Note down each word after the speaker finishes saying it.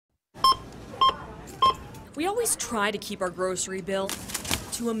We always try to keep our grocery bill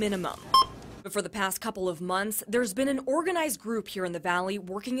to a minimum. But for the past couple of months, there's been an organized group here in the Valley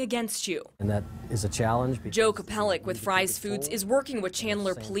working against you. And that is a challenge. Joe Kapellik with Fry's Foods is working with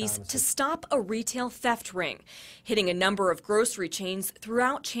Chandler police to stop a retail theft ring, hitting a number of grocery chains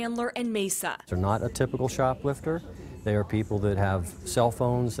throughout Chandler and Mesa. They're not a typical shoplifter. They are people that have cell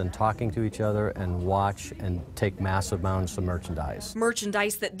phones and talking to each other and watch and take massive amounts of merchandise.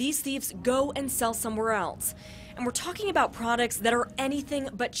 Merchandise that these thieves go and sell somewhere else. And we're talking about products that are anything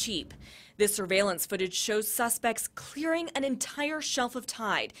but cheap. This surveillance footage shows suspects clearing an entire shelf of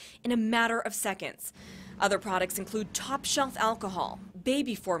Tide in a matter of seconds. Other products include top-shelf alcohol,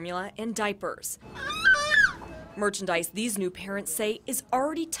 baby formula, and diapers. Merchandise these new parents say is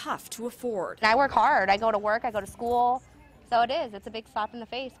already tough to afford. I work hard. I go to work, I go to school. So it is. It's a big slap in the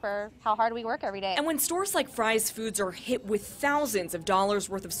face for how hard we work every day. And when stores like Fry's Foods are hit with thousands of dollars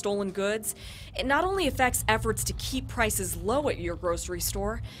worth of stolen goods, it not only affects efforts to keep prices low at your grocery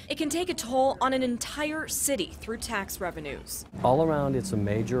store, it can take a toll on an entire city through tax revenues. All around, it's a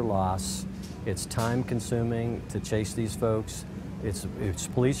major loss. It's time consuming to chase these folks. It's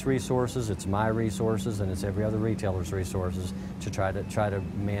police resources, it's my resources, and it's every other retailer's resources to try to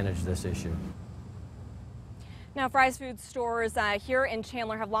manage this issue. Now, Fry's Foods stores here in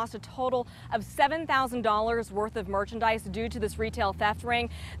Chandler have lost a total of $7,000 worth of merchandise due to this retail theft ring.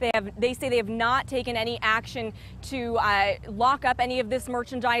 They say they have not taken any action to lock up any of this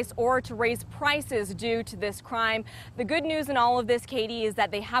merchandise or to raise prices due to this crime. The good news in all of this, Katie, is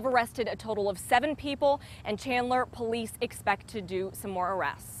that they have arrested a total of 7 people, and Chandler police expect to do some more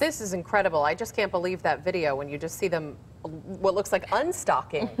arrests. This is incredible. I just can't believe that video when you just see them, what looks like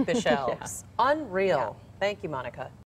unstocking the shelves. Yeah. Unreal. Yeah. Thank you, Monica.